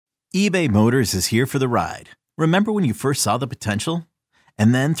eBay Motors is here for the ride. Remember when you first saw the potential?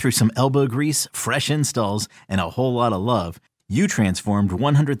 And then through some elbow grease, fresh installs, and a whole lot of love, you transformed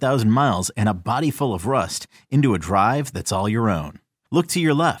 100,000 miles and a body full of rust into a drive that's all your own. Look to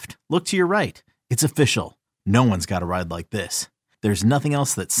your left. Look to your right. It's official. No one's got a ride like this. There's nothing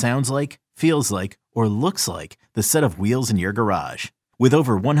else that sounds like, feels like, or looks like the set of wheels in your garage. With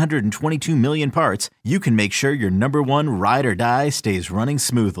over 122 million parts, you can make sure your number one ride or die stays running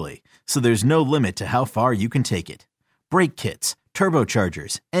smoothly. So there's no limit to how far you can take it. Brake kits,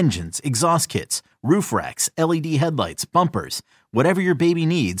 turbochargers, engines, exhaust kits, roof racks, LED headlights, bumpers, whatever your baby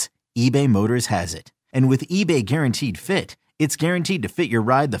needs, eBay Motors has it. And with eBay Guaranteed Fit, it's guaranteed to fit your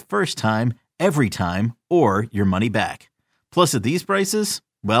ride the first time, every time, or your money back. Plus at these prices,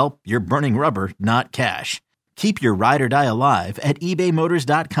 well, you're burning rubber, not cash. Keep your ride or die alive at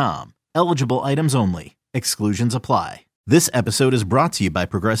ebaymotors.com. Eligible items only. Exclusions apply. This episode is brought to you by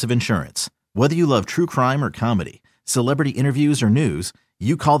Progressive Insurance. Whether you love true crime or comedy, celebrity interviews or news,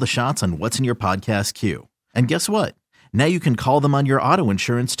 you call the shots on what's in your podcast queue. And guess what? Now you can call them on your auto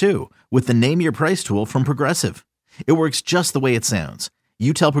insurance too with the Name Your Price tool from Progressive. It works just the way it sounds.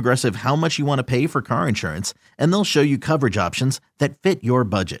 You tell Progressive how much you want to pay for car insurance, and they'll show you coverage options that fit your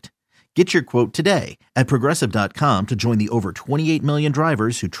budget. Get your quote today at Progressive.com to join the over 28 million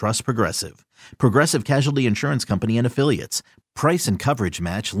drivers who trust Progressive. Progressive Casualty Insurance Company and Affiliates. Price and coverage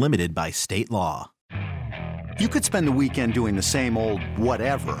match limited by state law. You could spend the weekend doing the same old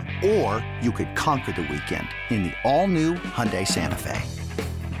whatever, or you could conquer the weekend in the all-new Hyundai Santa Fe.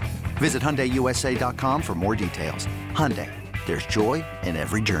 Visit HyundaiUSA.com for more details. Hyundai, there's joy in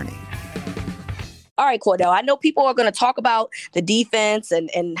every journey. All right, Cordell, I know people are going to talk about the defense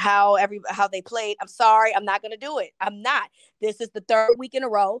and how they played. I'm sorry, I'm not going to do it. I'm not. This is the third week in a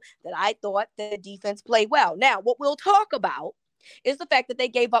row that I thought the defense played well. Now, what we'll talk about is the fact that they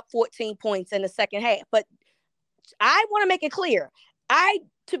gave up 14 points in the second half. But I want to make it clear.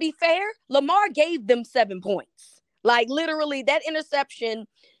 To be fair, Lamar gave them 7 points. Like literally that interception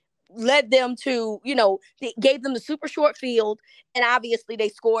led them to, they gave them the super short field, and obviously they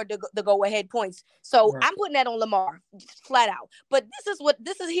scored the go-ahead points. So right. I'm putting that on Lamar flat out. But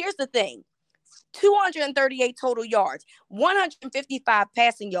here's the thing. 238 total yards, 155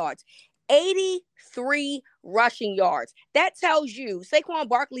 passing yards, 83 rushing yards. That tells you Saquon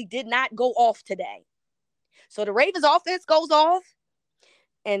Barkley did not go off today. So the Ravens offense goes off,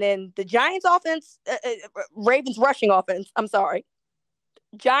 and then the Giants offense, Ravens rushing offense,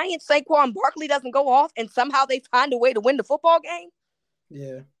 Giants, Saquon Barkley doesn't go off, and somehow they find a way to win the football game.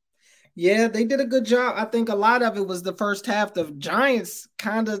 Yeah, they did a good job. I think a lot of it was the first half. The Giants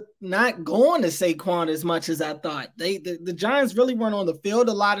kind of not going to Saquon as much as I thought. The Giants really weren't on the field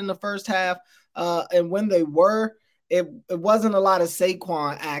a lot in the first half, and when they were, it wasn't a lot of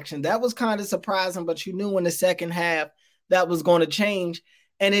Saquon action. That was kind of surprising, but you knew in the second half that was going to change,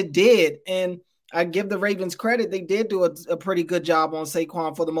 and it did. And I give the Ravens credit. They did do a pretty good job on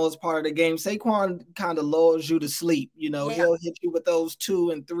Saquon for the most part of the game. Saquon kind of lulls you to sleep. He'll hit you with those 2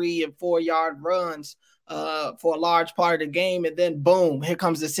 and 3 and 4 yard runs for a large part of the game. And then boom, here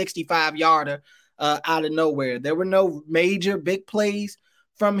comes the 65-yarder out of nowhere. There were no major big plays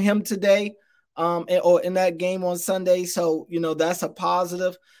from him today or in that game on Sunday. So, that's a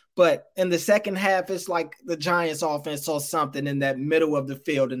positive. But in the second half, it's like the Giants offense saw something in that middle of the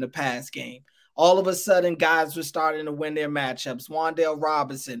field in the pass game. All of a sudden, guys were starting to win their matchups. Wan'Dale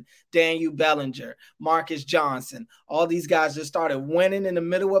Robinson, Daniel Bellinger, Marcus Johnson. All these guys just started winning in the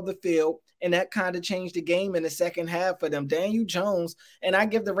middle of the field, and that kind of changed the game in the second half for them. Daniel Jones, and I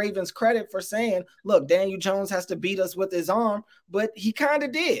give the Ravens credit for saying, look, Daniel Jones has to beat us with his arm, but he kind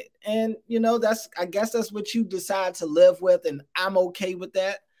of did. And, I guess that's what you decide to live with, and I'm okay with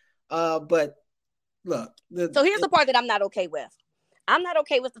that. But look. So here's the part that I'm not okay with. I'm not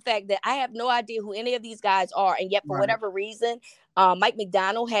okay with the fact that I have no idea who any of these guys are, and yet for whatever reason, Mike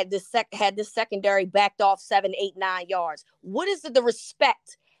McDonald had this secondary backed off 7, 8, 9 yards. What is the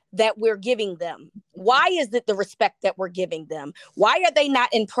respect that we're giving them? Why is it the respect that we're giving them? Why are they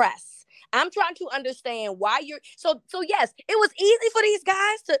not impressed? I'm trying to understand why you're so yes, it was easy for these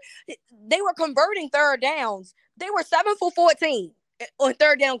guys they were converting third downs. They were 7 for 14 on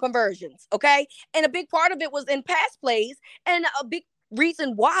third down conversions. Okay. And a big part of it was in pass plays. And a big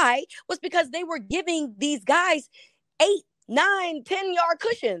reason why was because they were giving these guys 8, 9, 10-yard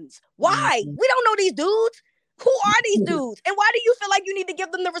cushions. Why? We don't know these dudes. Who are these dudes? And why do you feel like you need to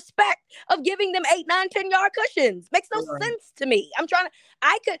give them the respect of giving them 8, 9, 10-yard cushions? Makes no sense to me.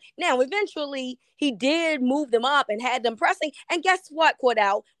 Now, eventually, he did move them up and had them pressing. And guess what,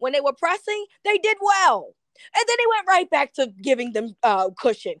 Cordell? When they were pressing, they did well. And then he went right back to giving them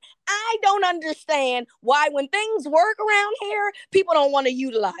cushion. I don't understand why when things work around here, people don't want to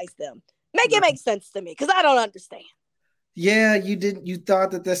utilize them. Make it make sense to me, because I don't understand. Yeah, you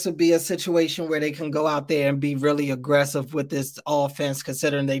thought that this would be a situation where they can go out there and be really aggressive with this offense,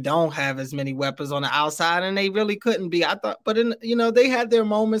 considering they don't have as many weapons on the outside, and they really couldn't be. I thought, but they had their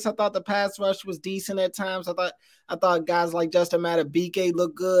moments. I thought the pass rush was decent at times. I thought guys like Justin Madubuike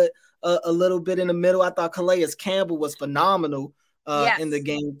looked good a little bit in the middle. I thought Calais Campbell was phenomenal in the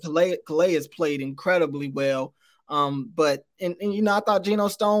game. Calais has played incredibly well. But I thought Geno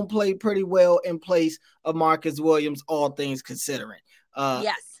Stone played pretty well in place of Marcus Williams, all things considering.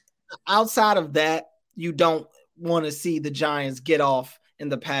 Yes. Outside of that, you don't want to see the Giants get off in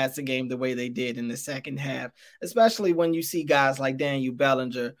the passing game the way they did in the second half, especially when you see guys like Daniel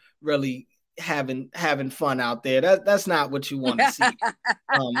Bellinger really having fun out there. That's not what you want to see.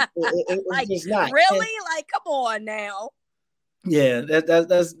 It's just not. Really? Come on now. Yeah,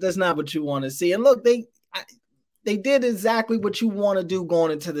 that's not what you want to see. And look, they did exactly what you want to do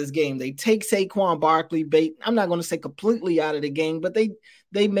going into this game. They take Saquon Barkley bait. I'm not going to say completely out of the game, but they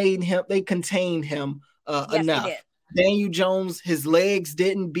contained him enough. Daniel Jones, his legs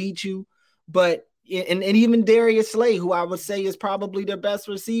didn't beat you, but and even Darius Slay, who I would say is probably their best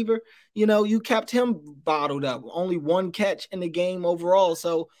receiver, you kept him bottled up. Only one catch in the game overall.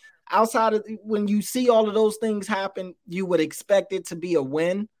 So outside of when you see all of those things happen, you would expect it to be a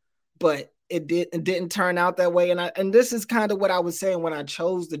win, but it didn't turn out that way. And this is kind of what I was saying when I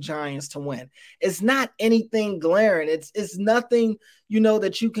chose the Giants to win. It's not anything glaring. It's nothing,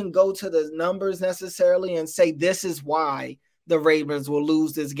 that you can go to the numbers necessarily and say this is why the Ravens will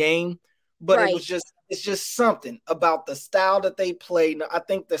lose this game. But right. It's just something about the style that they play. I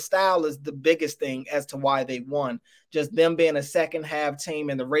think the style is the biggest thing as to why they won. Just them being a second half team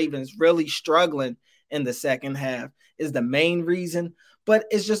and the Ravens really struggling in the second half is the main reason. But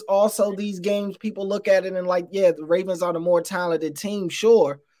it's just also these games, people look at it and the Ravens are the more talented team,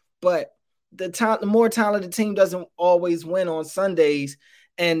 sure. But the more talented team doesn't always win on Sundays.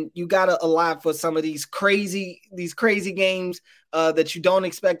 And you got to allow for some of these crazy games that you don't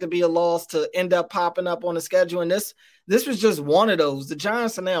expect to be a loss to end up popping up on the schedule. And this was just one of those. The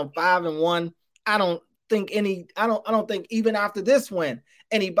Giants are now 5-1. I don't think even after this win,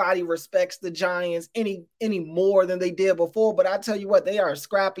 anybody respects the Giants any more than they did before. But I tell you what, they are a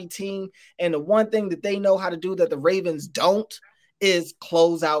scrappy team. And the one thing that they know how to do that the Ravens don't is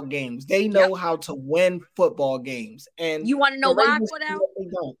close out games. They know how to win football games. And you want to know why,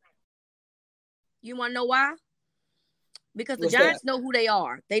 Cordell? You want to know why? Because the Giants know who they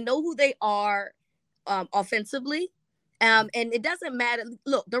are. They know who they are offensively. And it doesn't matter.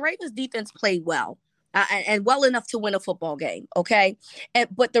 Look, the Ravens defense played well. And well enough to win a football game, okay?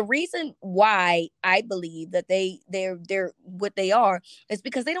 But the reason why I believe that they're what they are is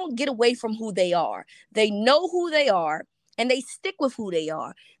because they don't get away from who they are. They know who they are, and they stick with who they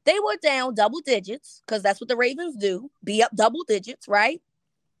are. They were down double digits because that's what the Ravens do, be up double digits, right?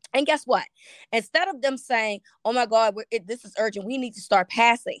 And guess what? Instead of them saying, oh, my God, this is urgent, we need to start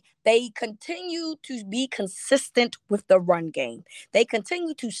passing, they continue to be consistent with the run game. They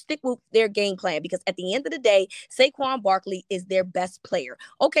continue to stick with their game plan because at the end of the day, Saquon Barkley is their best player.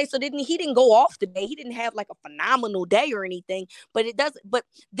 Okay, so he didn't go off today. He didn't have a phenomenal day or anything, but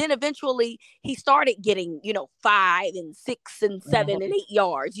then eventually he started getting, 5 and 6 and 7 and 8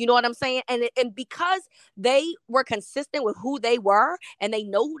 yards. You know what I'm saying? And because they were consistent with who they were and they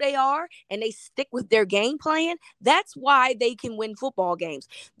know who they are and they stick with their game plan, that's why they can win football games.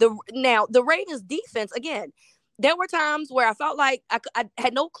 Now, the Ravens defense, again, there were times where I felt like I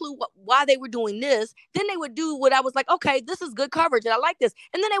had no clue why they were doing this. Then they would do what I was like, okay, this is good coverage and I like this.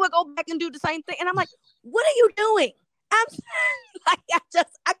 And then they would go back and do the same thing. And I'm like, what are you doing? I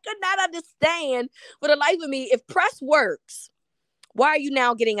could not understand for the life of me. If press works, why are you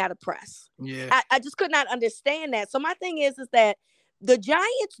now getting out of press? Yeah. I just could not understand that. So my thing is that the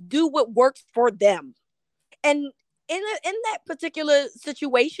Giants do what works for them. And in that particular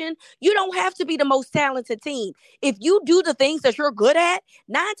situation, you don't have to be the most talented team. If you do the things that you're good at,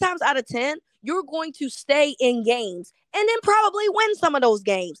 9 times out of 10, you're going to stay in games and then probably win some of those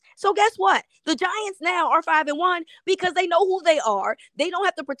games. So guess what? The Giants now are 5-1 because they know who they are. They don't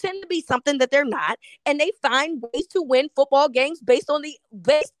have to pretend to be something that they're not. And they find ways to win football games based on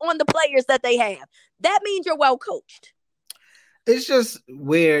the players that they have. That means you're well coached. It's just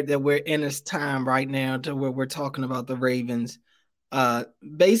weird that we're in this time right now to where we're talking about the Ravens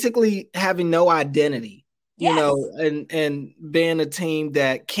basically having no identity, and being a team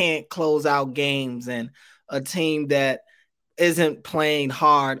that can't close out games and a team that isn't playing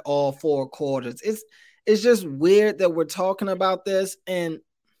hard all 4 quarters. it's just weird that we're talking about this, and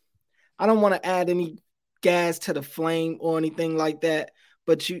I don't want to add any gas to the flame or anything like that.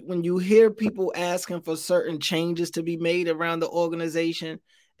 But when you hear people asking for certain changes to be made around the organization,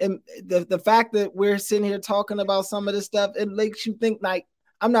 and the fact that we're sitting here talking about some of this stuff, it makes you think like,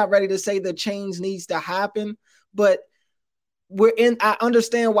 I'm not ready to say the change needs to happen, but I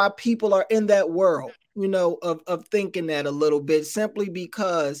understand why people are in that world, of thinking that a little bit, simply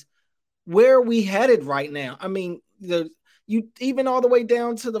because where are we headed right now? I mean, you even all the way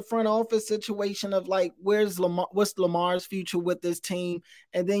down to the front office situation of like, what's Lamar's future with this team?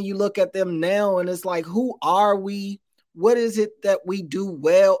 And then you look at them now and it's like, who are we? What is it that we do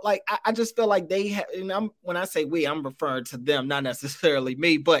well? Like, I just feel like they have, and when I say we, I'm referring to them, not necessarily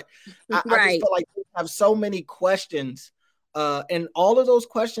me, but I just feel like they have so many questions. And all of those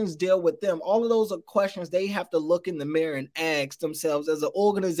questions deal with them. All of those are questions they have to look in the mirror and ask themselves as an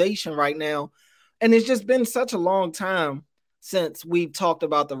organization right now. And it's just been such a long time since we've talked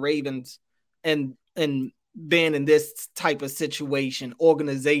about the Ravens and been in this type of situation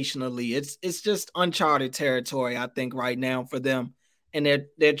organizationally. It's just uncharted territory, I think, right now for them. And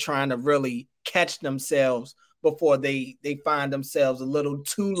they're trying to really catch themselves before they find themselves a little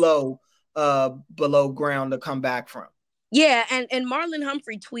too low below ground to come back from. Yeah, and Marlon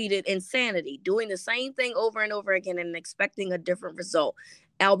Humphrey tweeted insanity, doing the same thing over and over again and expecting a different result.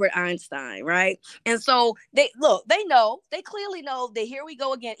 Albert Einstein, right? And so they clearly know that here we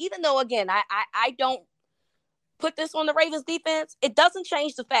go again. Even though, again, I don't put this on the Ravens defense, it doesn't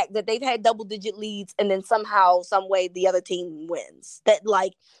change the fact that they've had double-digit leads and then somehow, some way, the other team wins. That,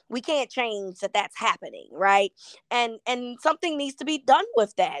 like, we can't change that that's happening, right? And something needs to be done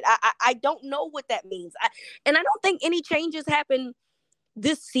with that. I don't know what that means. And I don't think any changes happen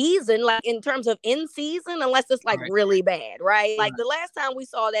this season, like in terms of in season, unless it's like really bad, right? Like the last time we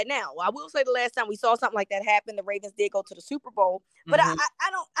saw that. Now, I will say the last time we saw something like that happen, the Ravens did go to the Super Bowl, but I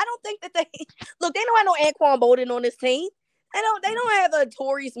don't think that they look. They don't have no Anquan Bolden on this team. They don't have a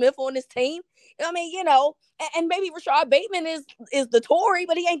Torrey Smith on this team. I mean, and maybe Rashad Bateman is the Torrey,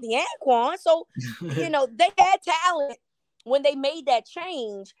 but he ain't the Anquan. So, they had talent when they made that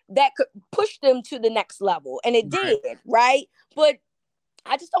change that could push them to the next level, and it did, right? But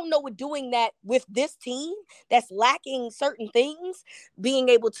I just don't know what doing that with this team that's lacking certain things being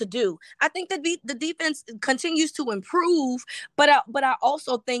able to do. I think that the defense continues to improve, but I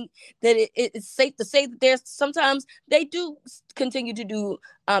also think that it's safe to say that there's sometimes they do continue to do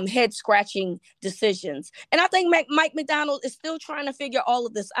head scratching decisions. And I think Mike Macdonald is still trying to figure all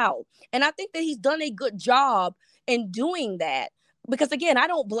of this out. And I think that he's done a good job in doing that. Because, again, I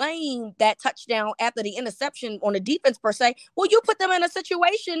don't blame that touchdown after the interception on the defense per se. Well, you put them in a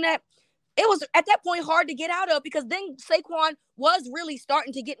situation that it was at that point hard to get out of, because then Saquon was really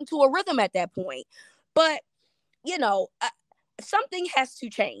starting to get into a rhythm at that point. But, something has to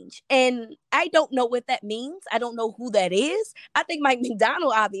change. And I don't know what that means. I don't know who that is. I think Mike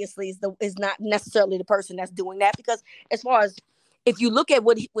Macdonald obviously is not necessarily the person that's doing that, because as far as if you look at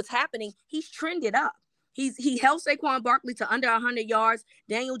what's happening, he's trended up. He held Saquon Barkley to under 100 yards.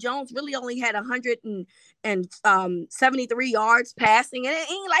 Daniel Jones really only had 173 yards passing. And it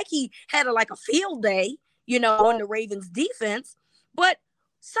ain't like he had a field day, on the Ravens defense. But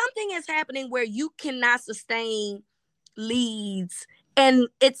something is happening where you cannot sustain leads. And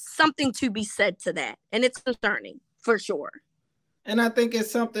it's something to be said to that. And it's concerning for sure. And I think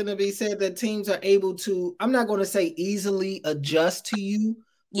it's something to be said that teams are able to, I'm not going to say easily adjust to you.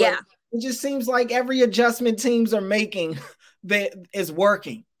 Yeah. It just seems like every adjustment teams are making that is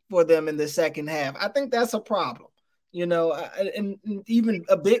working for them in the second half. I think that's a problem, and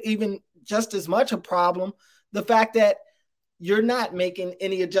even just as much a problem, the fact that you're not making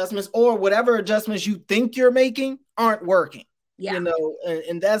any adjustments, or whatever adjustments you think you're making aren't working. Yeah.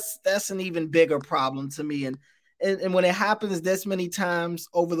 And that's an even bigger problem to me. And when it happens this many times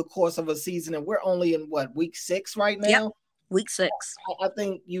over the course of a season, and we're only in week 6 right now. Yep. Week 6. I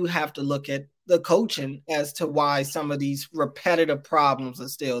think you have to look at the coaching as to why some of these repetitive problems are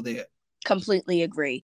still there. Completely agree.